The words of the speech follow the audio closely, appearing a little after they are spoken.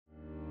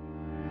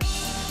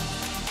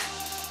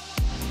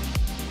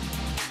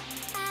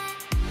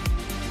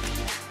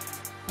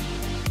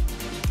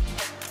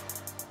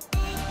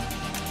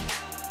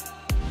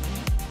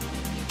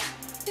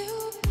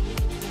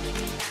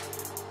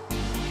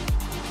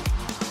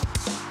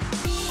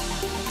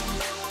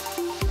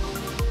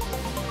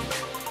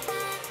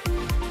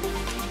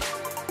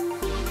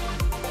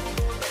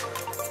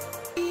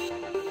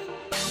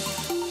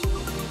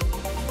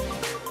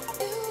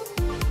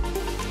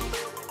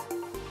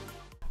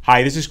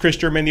Hi, this is Chris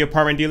German, the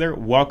Apartment Dealer.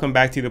 Welcome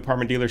back to the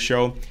Apartment Dealer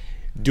Show.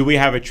 Do we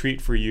have a treat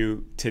for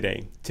you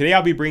today? Today,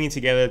 I'll be bringing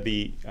together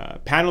the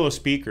panel of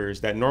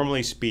speakers that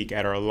normally speak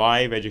at our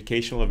live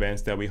educational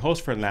events that we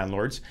host for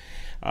landlords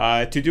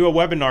to do a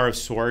webinar of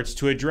sorts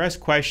to address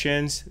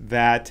questions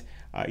that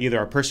either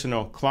our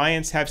personal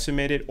clients have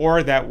submitted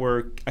or that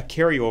were a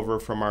carryover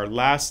from our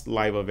last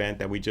live event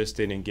that we just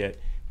didn't get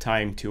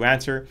time to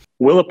answer.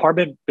 Will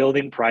apartment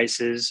building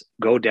prices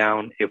go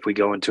down if we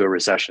go into a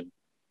recession?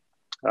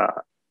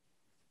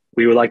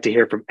 We would like to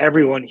hear from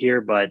everyone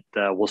here, but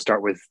we'll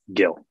start with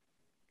Gil.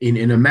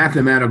 In a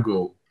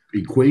mathematical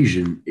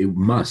equation, it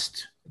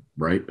must,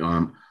 right?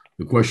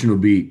 The question will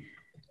be,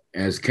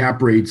 as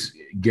cap rates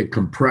get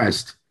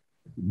compressed,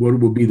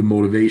 what will be the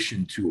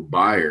motivation to a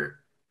buyer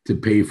to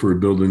pay for a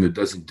building that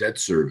doesn't debt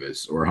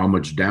service, or how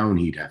much down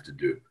he'd have to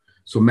do?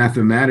 So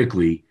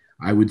mathematically,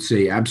 I would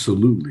say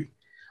absolutely.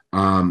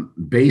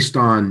 Based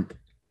on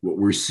what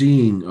we're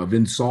seeing of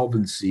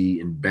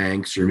insolvency in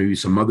banks or maybe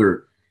some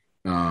other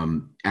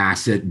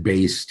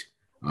asset-based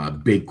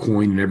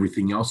Bitcoin and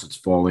everything else that's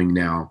falling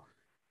now,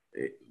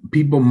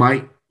 people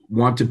might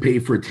want to pay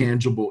for a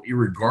tangible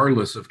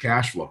irregardless of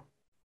cash flow.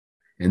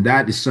 And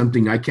that is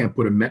something I can't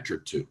put a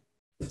metric to.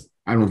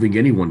 I don't think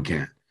anyone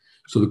can.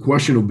 So the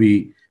question will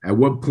be, at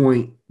what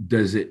point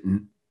does it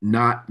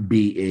not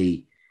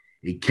be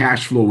a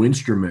cash flow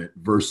instrument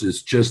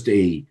versus just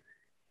a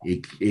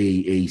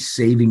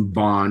saving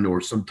bond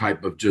or some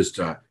type of just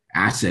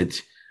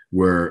asset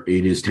where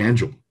it is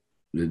tangible?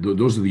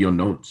 Those are the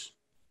unknowns.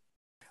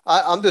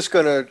 I'm just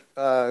going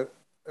to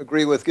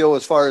agree with Gil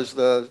as far as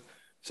the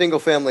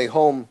single-family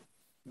home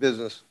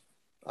business.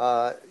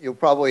 You'll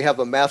probably have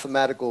a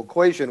mathematical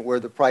equation where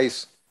the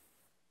price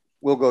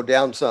will go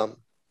down some.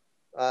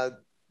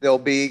 There'll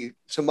be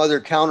some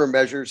other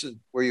countermeasures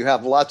where you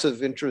have lots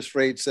of interest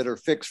rates that are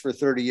fixed for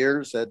 30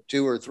 years at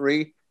 2 or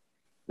 3,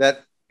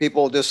 that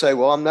people just say,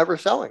 well, I'm never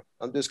selling.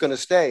 I'm just going to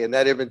stay. And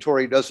that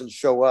inventory doesn't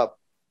show up.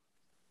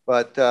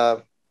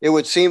 But it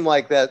would seem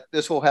like that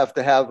this will have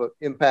to have an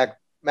impact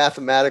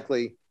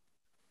mathematically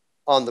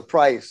on the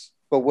price.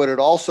 But what it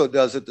also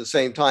does at the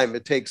same time,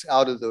 it takes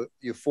out of the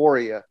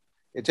euphoria.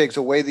 It takes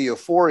away the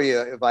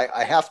euphoria if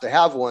I have to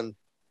have one,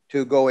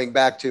 to going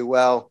back to,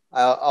 well,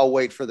 I'll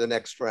wait for the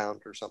next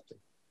round or something.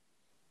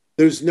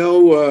 There's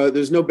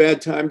no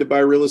bad time to buy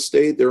real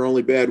estate. There are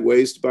only bad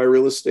ways to buy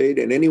real estate.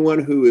 And anyone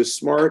who is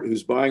smart,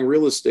 who's buying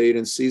real estate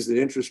and sees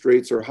that interest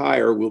rates are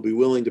higher, will be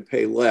willing to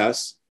pay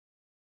less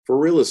for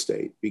real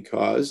estate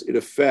because it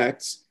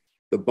affects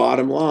the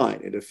bottom line.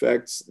 It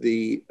affects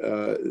the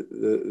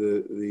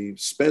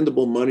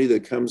spendable money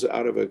that comes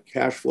out of a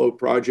cash flow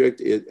project.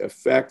 It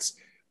affects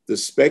the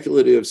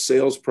speculative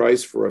sales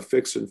price for a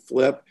fix and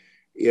flip.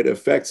 It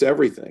affects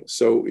everything.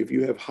 So if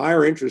you have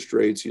higher interest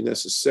rates, you're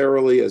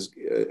necessarily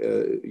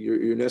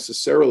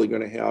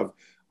going to have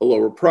a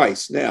lower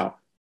price. Now,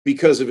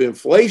 because of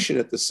inflation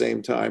at the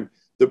same time,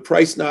 the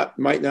price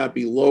might not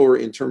be lower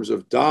in terms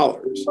of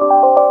dollars,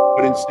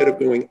 but instead of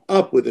going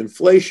up with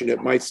inflation,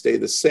 it might stay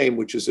the same,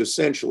 which is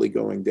essentially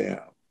going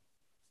down.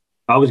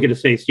 I was going to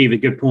say, Steve, a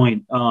good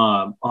point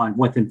on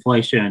with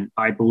inflation.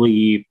 I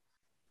believe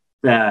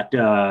that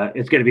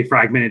it's going to be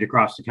fragmented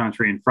across the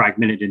country and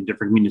fragmented in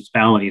different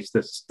municipalities.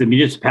 The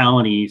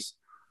municipalities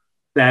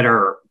that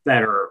are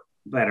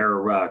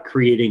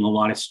creating a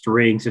lot of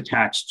strings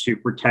attached to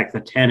protect the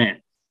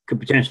tenant could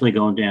potentially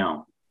go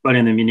down. But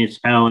in the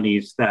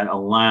municipalities that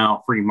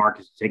allow free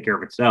markets to take care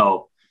of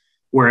itself,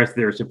 whereas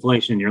there's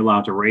inflation, you're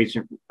allowed to raise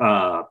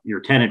your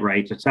tenant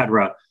rates, et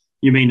cetera,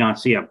 you may not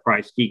see a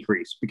price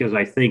decrease. Because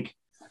I think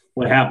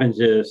what happens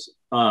is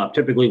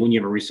typically when you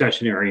have a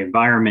recessionary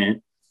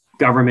environment,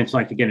 governments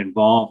like to get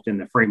involved in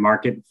the free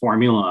market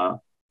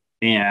formula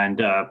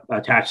and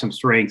attach some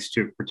strengths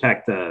to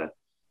protect the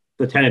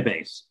tenant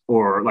base,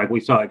 or like we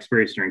saw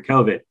experience during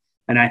COVID.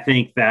 And I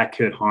think that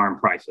could harm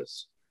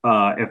prices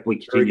if we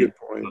continue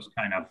those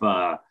kind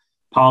of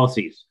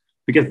policies.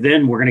 Because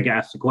then we're going to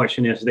ask the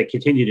question: as they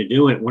continue to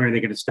do it, when are they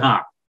going to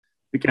stop?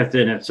 Because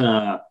then it's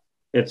a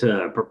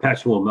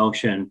perpetual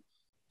motion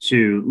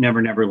to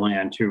never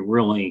land, to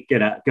really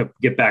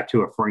get back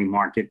to a free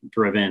market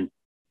driven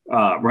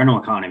rental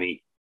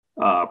economy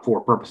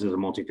for purposes of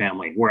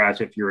multifamily. Whereas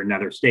if you're in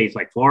other states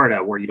like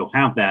Florida, where you don't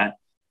have that,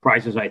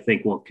 prices, I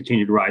think, will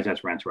continue to rise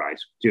as rents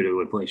rise due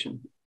to inflation.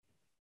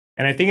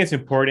 And I think it's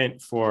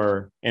important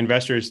for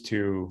investors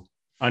to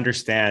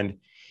understand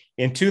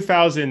in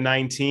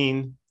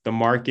 2019, the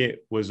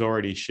market was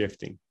already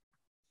shifting.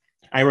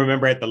 I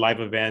remember at the live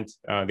event,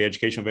 the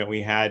educational event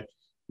we had,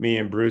 me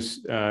and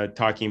Bruce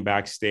talking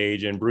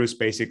backstage, and Bruce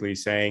basically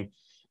saying,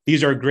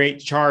 these are great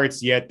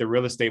charts, yet the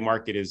real estate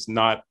market is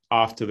not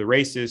off to the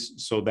races.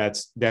 So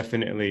that's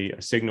definitely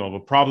a signal of a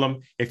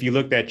problem. If you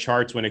looked at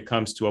charts when it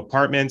comes to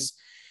apartments,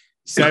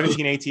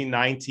 17, 18,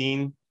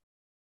 19,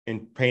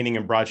 in painting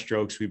in broad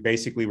strokes, we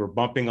basically were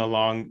bumping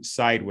along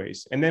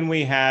sideways. And then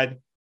we had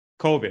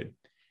COVID.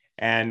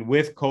 And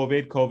with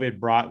COVID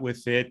brought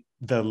with it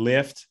the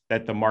lift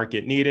that the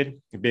market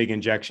needed, a big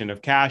injection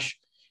of cash.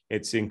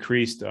 It's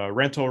increased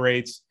rental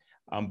rates.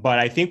 But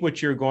I think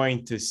what you're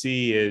going to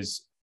see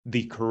is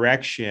the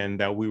correction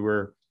that we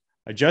were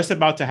just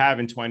about to have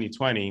in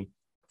 2020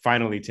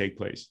 finally take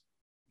place.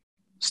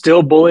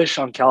 Still bullish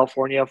on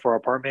California for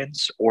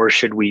apartments, or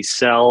should we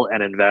sell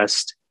and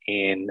invest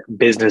in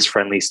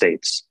business-friendly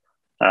states?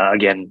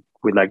 Again,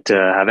 we'd like to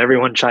have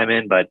everyone chime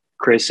in, but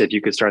Chris, if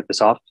you could start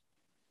this off.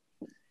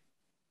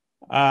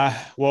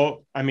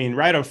 Well, I mean,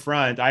 right up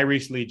front, I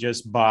recently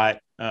just bought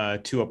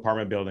 2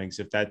 apartment buildings,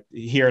 if that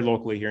here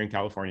locally here in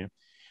California.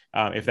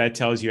 If that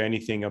tells you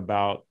anything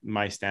about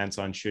my stance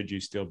on should you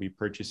still be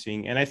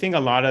purchasing. And I think a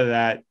lot of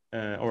that,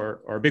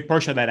 or a big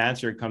portion of that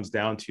answer comes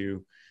down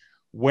to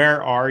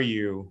where are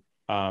you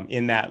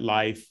in that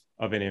life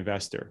of an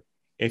investor?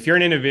 If you're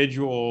an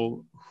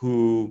individual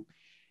who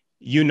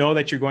you know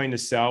that you're going to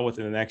sell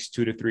within the next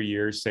 2 to 3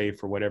 years, say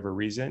for whatever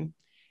reason,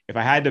 if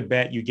I had to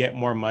bet, you get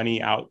more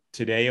money out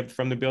today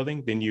from the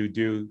building than you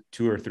do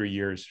 2 or 3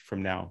 years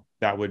from now.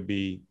 That would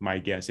be my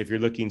guess. If you're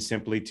looking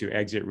simply to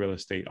exit real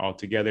estate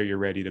altogether, you're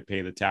ready to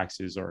pay the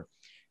taxes or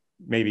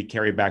maybe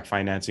carry back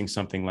financing,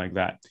 something like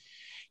that.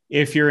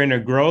 If you're in a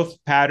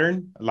growth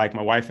pattern, like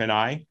my wife and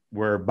I,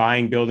 we're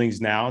buying buildings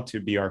now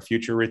to be our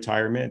future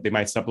retirement. They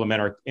might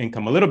supplement our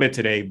income a little bit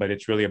today, but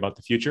it's really about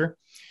the future.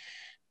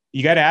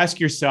 You got to ask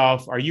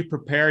yourself, are you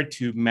prepared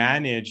to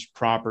manage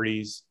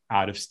properties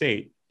out of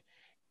state?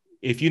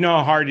 If you know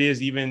how hard it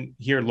is, even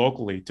here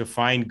locally, to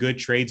find good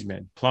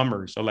tradesmen,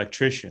 plumbers,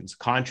 electricians,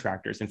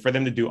 contractors, and for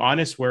them to do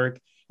honest work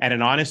at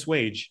an honest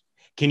wage,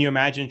 can you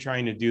imagine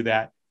trying to do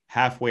that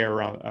halfway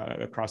around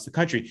across the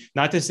country?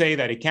 Not to say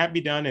that it can't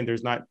be done and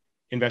there's not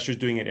investors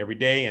doing it every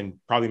day and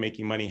probably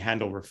making money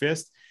hand over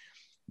fist.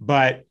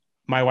 But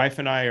my wife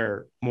and I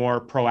are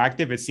more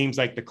proactive. It seems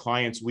like the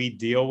clients we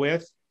deal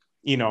with,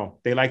 you know,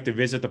 they like to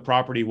visit the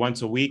property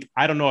once a week.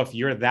 I don't know if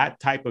you're that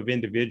type of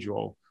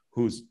individual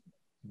who's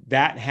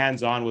that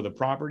hands-on with a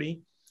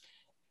property.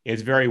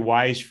 It's very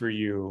wise for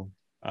you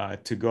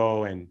to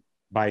go and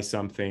buy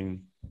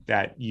something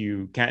that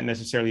you can't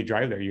necessarily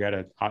drive there. You got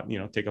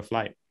to, take a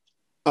flight.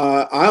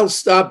 I'll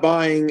stop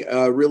buying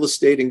real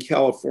estate in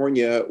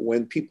California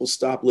when people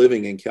stop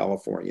living in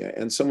California.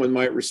 And someone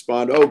might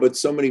respond, oh, but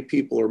so many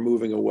people are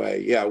moving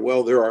away. Yeah,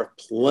 well, there are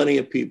plenty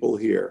of people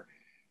here.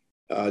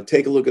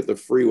 Take a look at the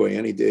freeway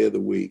any day of the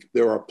week.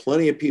 There are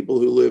plenty of people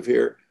who live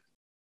here.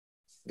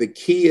 The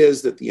key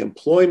is that the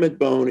employment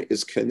bone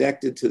is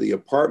connected to the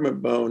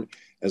apartment bone.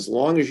 As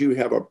long as you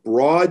have a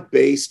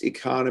broad-based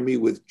economy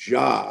with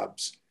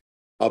jobs,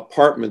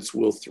 apartments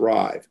will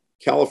thrive.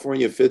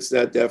 California fits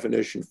that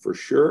definition for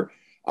sure.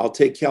 I'll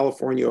take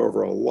California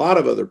over a lot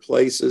of other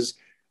places.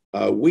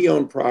 We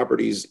own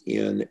properties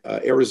in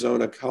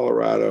Arizona,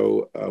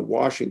 Colorado,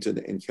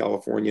 Washington, and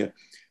California.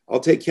 I'll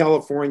take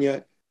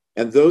California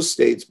and those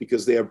states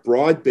because they have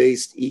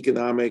broad-based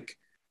economic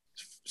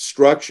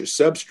structure,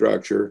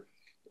 substructure,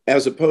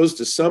 as opposed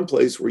to some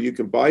place where you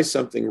can buy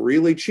something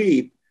really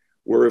cheap,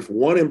 where if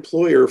one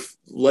employer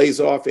lays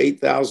off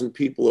 8,000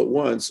 people at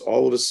once,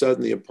 all of a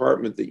sudden the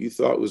apartment that you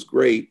thought was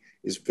great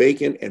is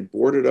vacant and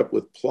boarded up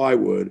with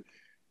plywood.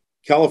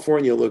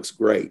 California looks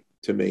great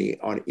to me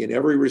in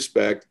every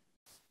respect.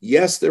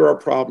 Yes, there are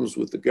problems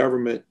with the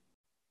government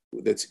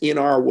that's in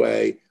our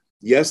way.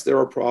 Yes, there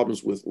are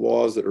problems with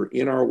laws that are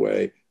in our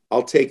way.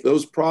 I'll take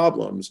those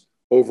problems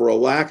over a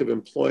lack of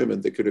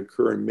employment that could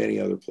occur in many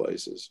other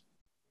places.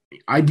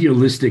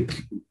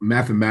 Idealistic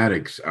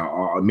mathematics,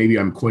 maybe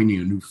I'm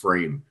coining a new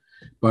frame,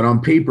 but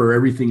on paper,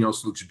 everything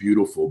else looks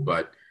beautiful.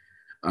 But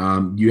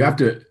you have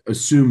to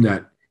assume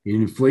that in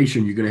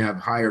inflation, you're going to have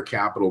higher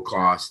capital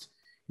cost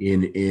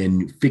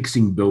in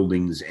fixing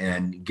buildings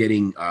and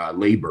getting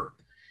labor.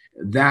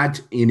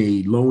 That in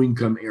a low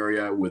income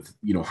area with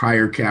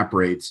higher cap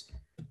rates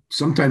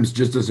sometimes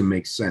just doesn't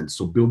make sense.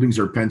 So buildings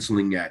are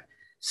penciling at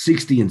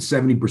 60 and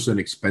 70%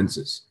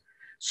 expenses.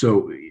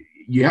 So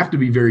you have to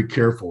be very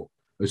careful,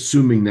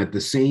 assuming that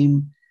the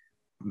same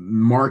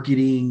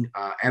marketing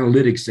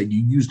analytics that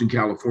you used in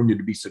California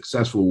to be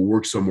successful will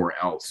work somewhere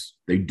else.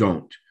 They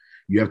don't.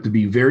 You have to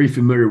be very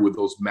familiar with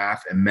those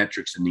math and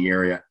metrics in the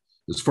area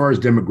as far as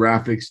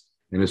demographics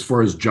and as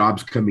far as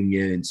jobs coming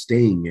in and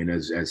staying in,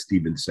 as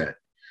Stephen said.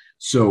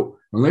 So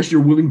unless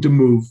you're willing to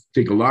move,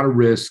 take a lot of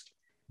risk,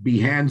 be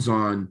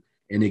hands-on,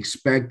 and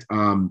expect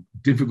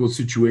difficult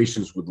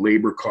situations with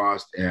labor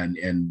cost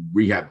and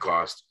rehab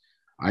cost,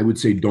 I would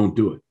say don't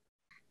do it.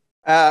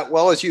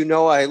 Well, as you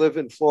know, I live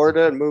in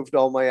Florida and moved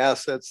all my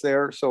assets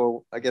there.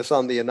 So I guess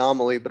I'm the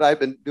anomaly, but I've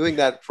been doing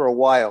that for a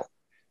while.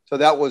 So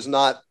that was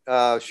not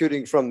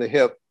shooting from the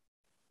hip.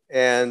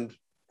 And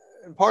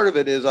part of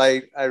it is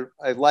I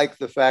like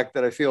the fact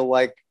that I feel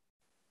like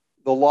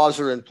the laws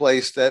are in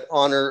place that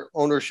honor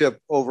ownership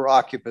over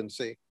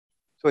occupancy.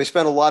 So I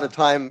spent a lot of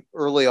time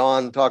early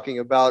on talking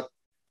about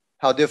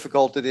how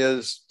difficult it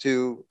is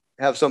to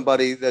have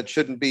somebody that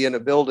shouldn't be in a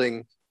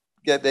building,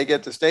 they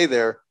get to stay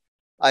there.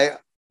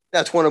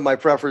 That's one of my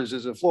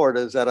preferences in Florida,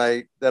 is that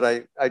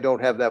I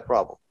don't have that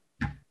problem.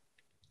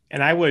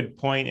 And I would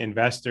point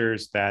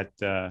investors that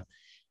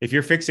if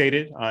you're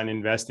fixated on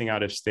investing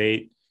out of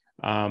state,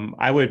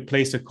 I would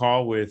place a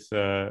call with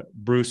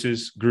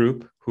Bruce's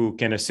group, who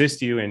can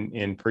assist you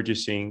in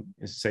purchasing,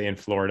 say, in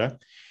Florida.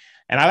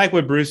 And I like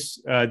what Bruce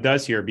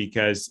does here,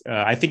 because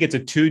I think it's a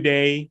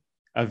 2-day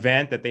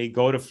event that they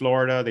go to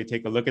Florida, they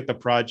take a look at the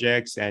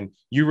projects, and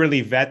you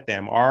really vet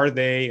them. Are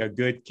they a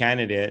good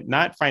candidate,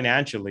 not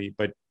financially,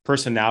 but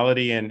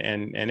personality and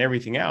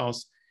everything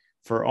else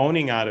for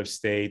owning out of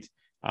state?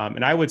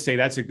 And I would say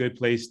that's a good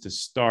place to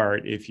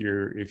start if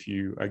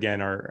you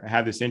again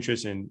have this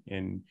interest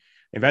in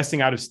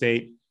investing out of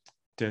state,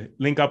 to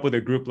link up with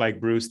a group like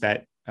Bruce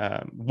that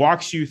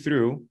walks you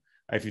through.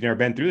 If you've never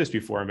been through this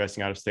before,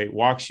 investing out of state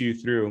walks you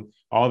through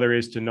all there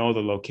is to know: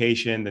 the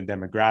location, the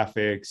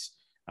demographics,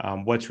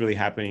 what's really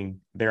happening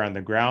there on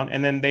the ground.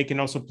 And then they can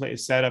also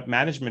set up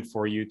management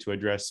for you to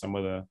address some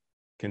of the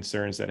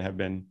concerns that have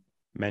been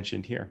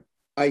mentioned here.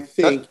 I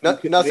think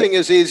nothing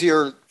is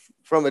easier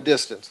from a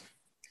distance.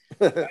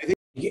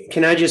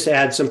 Can I just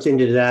add something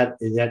to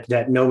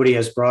that nobody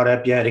has brought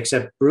up yet,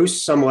 except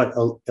Bruce somewhat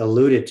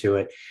alluded to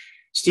it?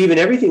 Stephen,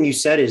 everything you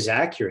said is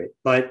accurate,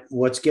 but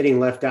what's getting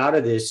left out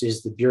of this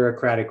is the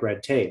bureaucratic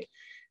red tape.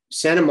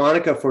 Santa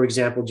Monica, for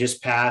example,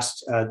 just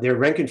passed, their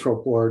rent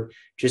control board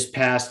just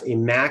passed a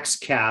max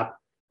cap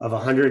of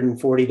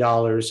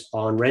 $140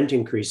 on rent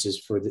increases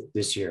for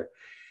this year.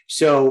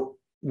 So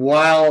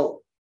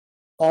while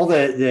all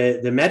the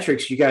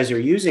metrics you guys are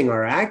using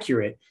are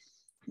accurate,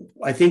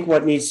 I think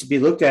what needs to be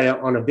looked at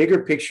on a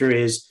bigger picture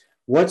is,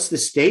 what's the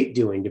state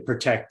doing to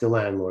protect the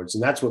landlords?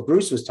 And that's what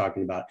Bruce was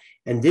talking about.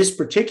 And this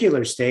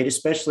particular state,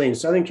 especially in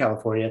Southern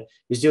California,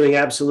 is doing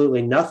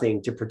absolutely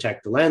nothing to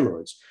protect the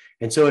landlords.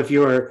 And so if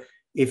you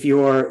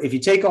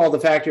take all the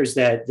factors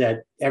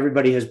that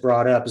everybody has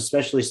brought up,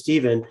 especially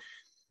Stephen,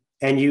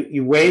 and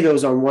you weigh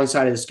those on one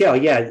side of the scale,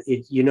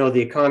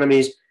 the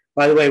economies.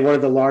 By the way, one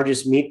of the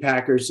largest meat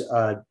packers,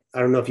 I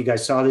don't know if you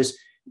guys saw this,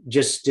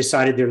 just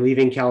decided they're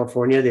leaving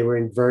California. They were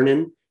in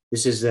Vernon.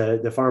 This is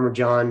the Farmer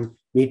John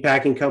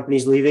meatpacking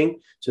companies leaving.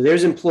 So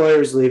there's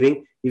employers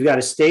leaving. You've got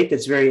a state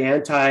that's very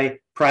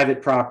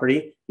anti-private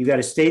property. You've got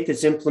a state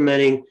that's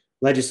implementing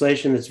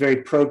legislation that's very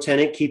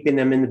pro-tenant, keeping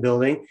them in the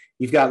building.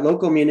 You've got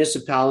local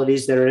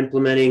municipalities that are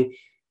implementing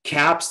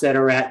caps that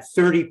are at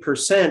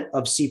 30%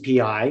 of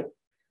CPI.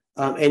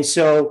 And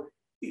so,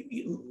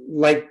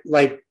 like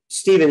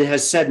Stephen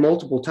has said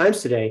multiple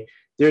times today,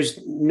 there's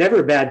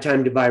never a bad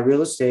time to buy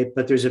real estate,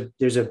 but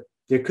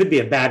there could be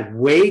a bad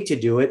way to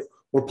do it,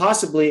 or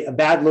possibly a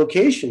bad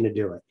location to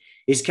do it.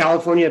 Is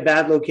California a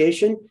bad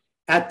location?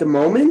 At the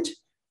moment,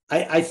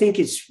 I think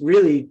it's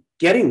really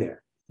getting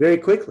there very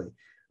quickly.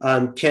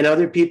 Can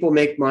other people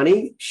make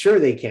money? Sure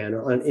they can,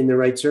 in the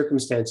right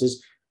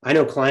circumstances. I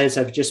know clients,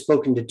 I've just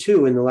spoken to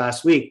 2 in the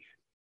last week,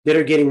 that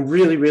are getting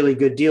really, really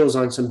good deals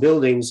on some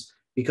buildings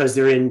because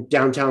they're in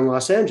downtown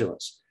Los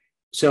Angeles.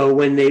 So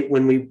when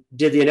we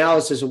did the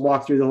analysis and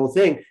walked through the whole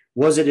thing,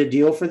 was it a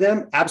deal for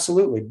them?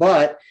 Absolutely.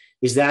 But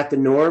is that the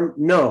norm?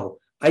 No.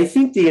 I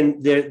think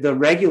the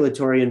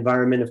regulatory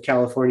environment of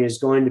California is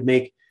going to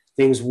make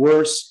things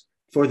worse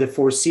for the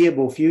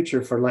foreseeable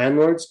future for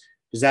landlords.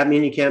 Does that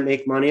mean you can't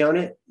make money on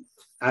it?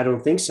 I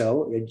don't think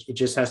so. It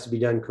just has to be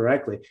done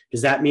correctly.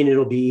 Does that mean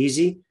it'll be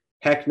easy?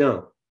 Heck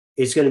no.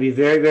 It's going to be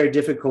very, very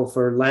difficult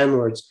for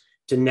landlords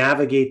to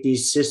navigate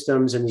these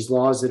systems and these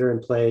laws that are in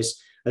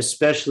place,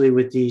 especially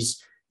with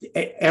these.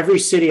 Every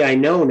city I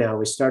know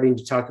now is starting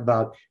to talk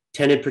about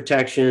tenant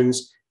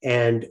protections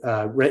and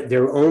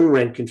their own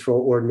rent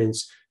control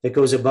ordinance that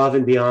goes above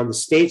and beyond the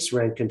state's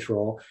rent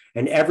control.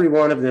 And every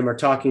one of them are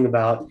talking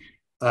about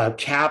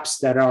caps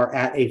that are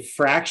at a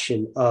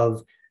fraction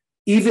of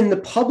even the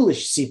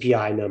published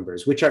CPI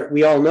numbers, which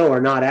we all know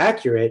are not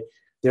accurate.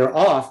 They're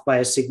off by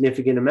a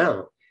significant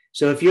amount.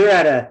 So if you're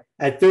at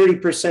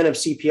 30% of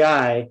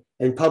CPI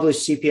and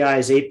published CPI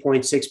is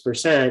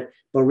 8.6%,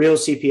 but real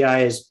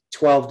CPI is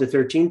 12 to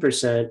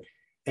 13%,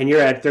 and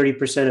you're at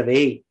 30% of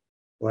 8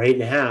 or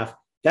 8.5%,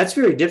 that's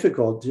very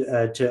difficult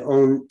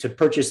to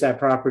purchase that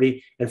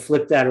property and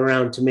flip that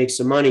around to make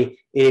some money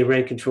in a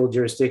rent controlled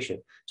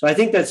jurisdiction. So I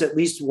think that's at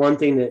least one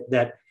thing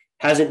that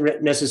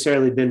hasn't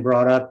necessarily been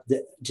brought up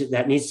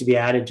that needs to be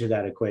added to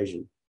that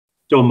equation.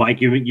 So,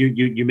 Mike,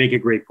 you make a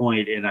great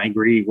point, and I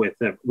agree with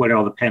what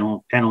all the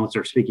panelists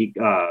are speaking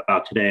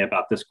about today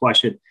about this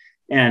question.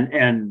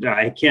 And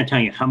I can't tell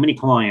you how many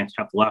clients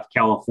have left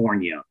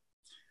California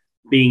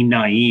being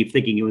naive,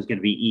 thinking it was going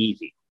to be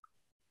easy.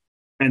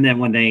 And then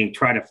when they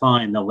try to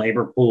find the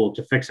labor pool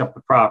to fix up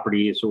the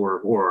properties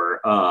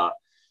or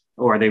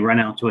they run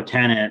out to a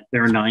tenant,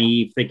 they're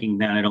naive, thinking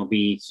that it'll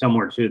be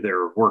similar to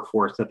their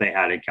workforce that they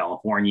had in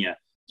California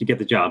to get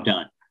the job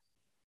done.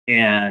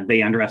 And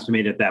they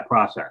underestimated that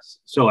process.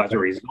 So as a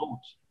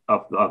result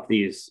of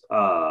these,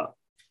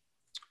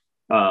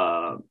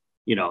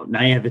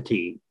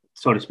 naivety,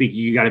 so to speak,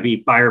 you got to be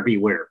buyer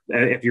beware.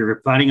 If you're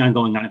planning on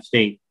going out of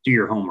state, do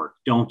your homework.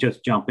 Don't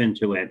just jump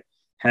into it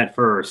head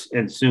first,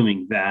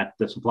 assuming that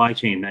the supply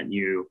chain that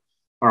you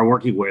are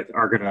working with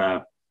are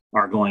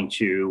going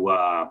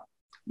to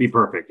be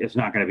perfect. It's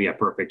not going to be a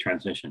perfect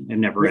transition. It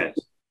never is.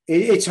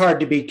 It's hard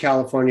to beat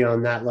California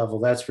on that level,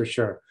 that's for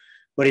sure.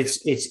 but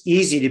it's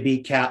easy to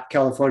beat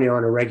California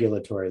on a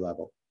regulatory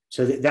level.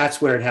 So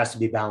that's where it has to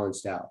be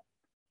balanced out.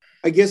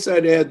 I guess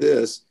I'd add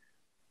this.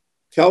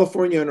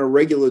 California on a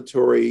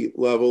regulatory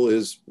level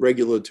is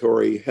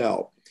regulatory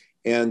hell.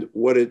 And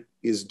what it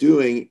is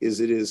doing is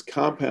it is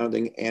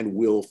compounding and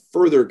will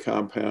further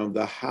compound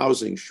the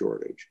housing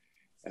shortage.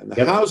 And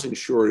the housing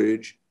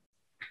shortage,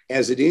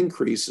 as it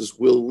increases,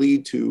 will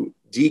lead to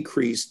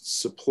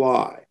decreased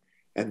supply.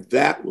 And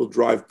that will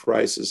drive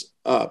prices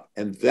up.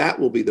 And that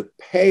will be the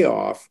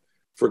payoff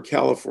for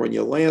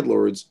California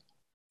landlords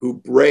who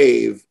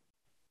brave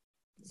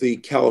the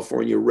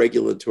California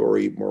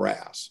regulatory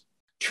morass.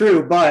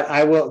 True, but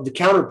the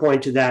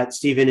counterpoint to that,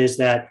 Stephen, is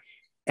that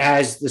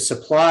as the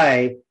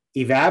supply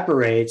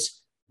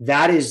evaporates,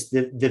 that is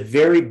the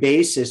very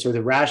basis or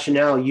the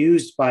rationale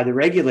used by the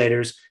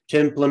regulators to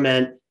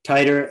implement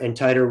tighter and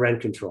tighter rent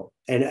control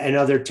and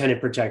other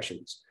tenant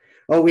protections.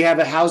 Oh, we have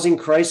a housing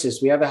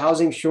crisis. We have a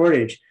housing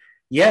shortage.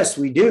 Yes,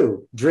 we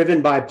do,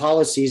 driven by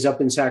policies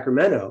up in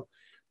Sacramento.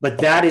 But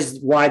that is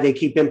why they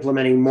keep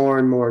implementing more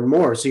and more and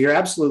more. So you're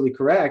absolutely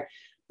correct,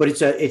 but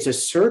it's a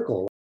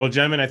circle. Well,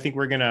 gentlemen, I think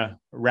we're going to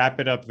wrap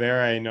it up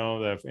there. I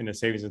know that in the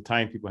savings of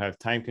time, people have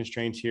time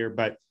constraints here,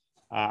 but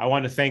I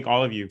want to thank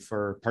all of you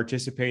for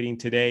participating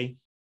today.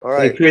 All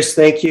right. Hey, Chris,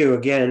 thank you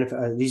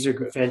again. These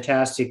are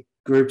fantastic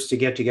groups to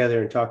get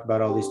together and talk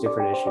about all these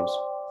different issues.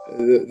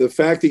 The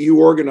fact that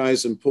you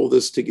organize and pull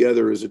this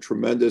together is a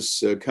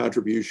tremendous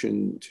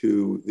contribution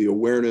to the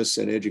awareness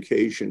and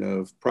education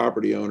of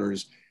property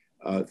owners.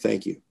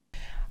 Thank you.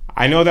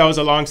 I know that was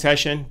a long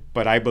session,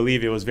 but I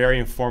believe it was very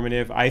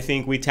informative. I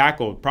think we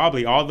tackled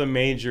probably all the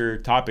major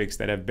topics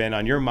that have been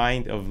on your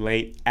mind of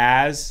late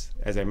as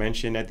I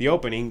mentioned at the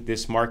opening,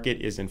 this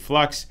market is in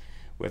flux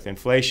with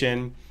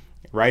inflation,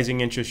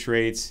 rising interest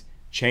rates,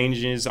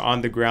 changes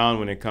on the ground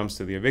when it comes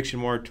to the eviction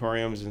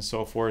moratoriums and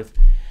so forth.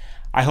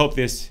 I hope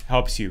this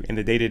helps you in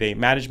the day-to-day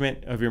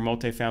management of your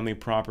multifamily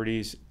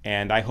properties,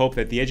 and I hope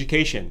that the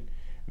education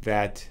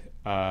that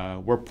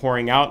we're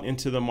pouring out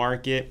into the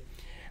market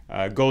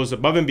goes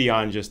above and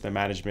beyond just the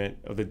management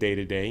of the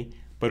day-to-day,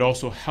 but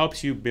also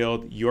helps you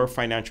build your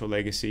financial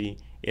legacy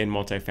in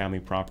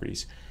multifamily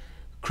properties.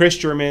 Chris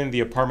German, the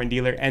apartment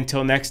dealer.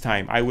 Until next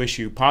time, I wish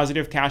you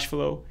positive cash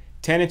flow,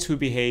 tenants who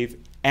behave,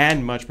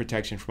 and much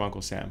protection from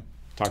Uncle Sam.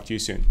 Talk to you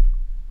soon.